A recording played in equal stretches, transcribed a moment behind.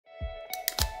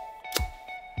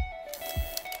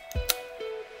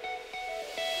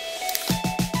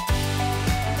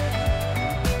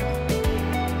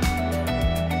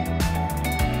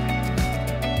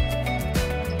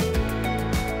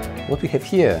What we have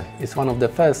here is one of the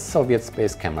first Soviet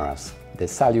space cameras, the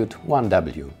Salyut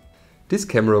 1W. This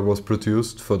camera was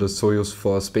produced for the Soyuz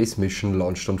 4 space mission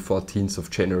launched on 14th of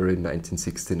January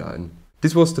 1969.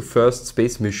 This was the first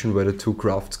space mission where the two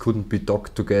crafts couldn't be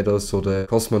docked together, so the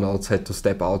cosmonauts had to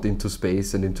step out into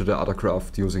space and into the other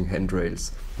craft using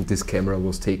handrails. And this camera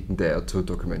was taken there to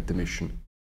document the mission.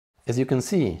 As you can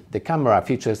see, the camera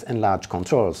features enlarged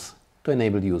controls to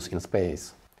enable use in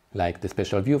space, like the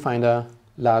special viewfinder,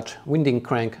 large winding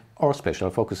crank or special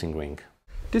focusing ring.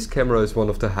 This camera is one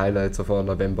of the highlights of our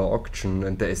November auction,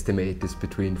 and the estimate is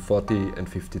between 40 and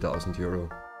 50,000 euro.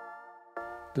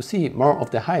 To see more of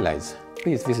the highlights,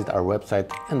 please visit our website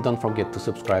and don't forget to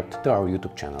subscribe to our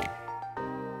YouTube channel.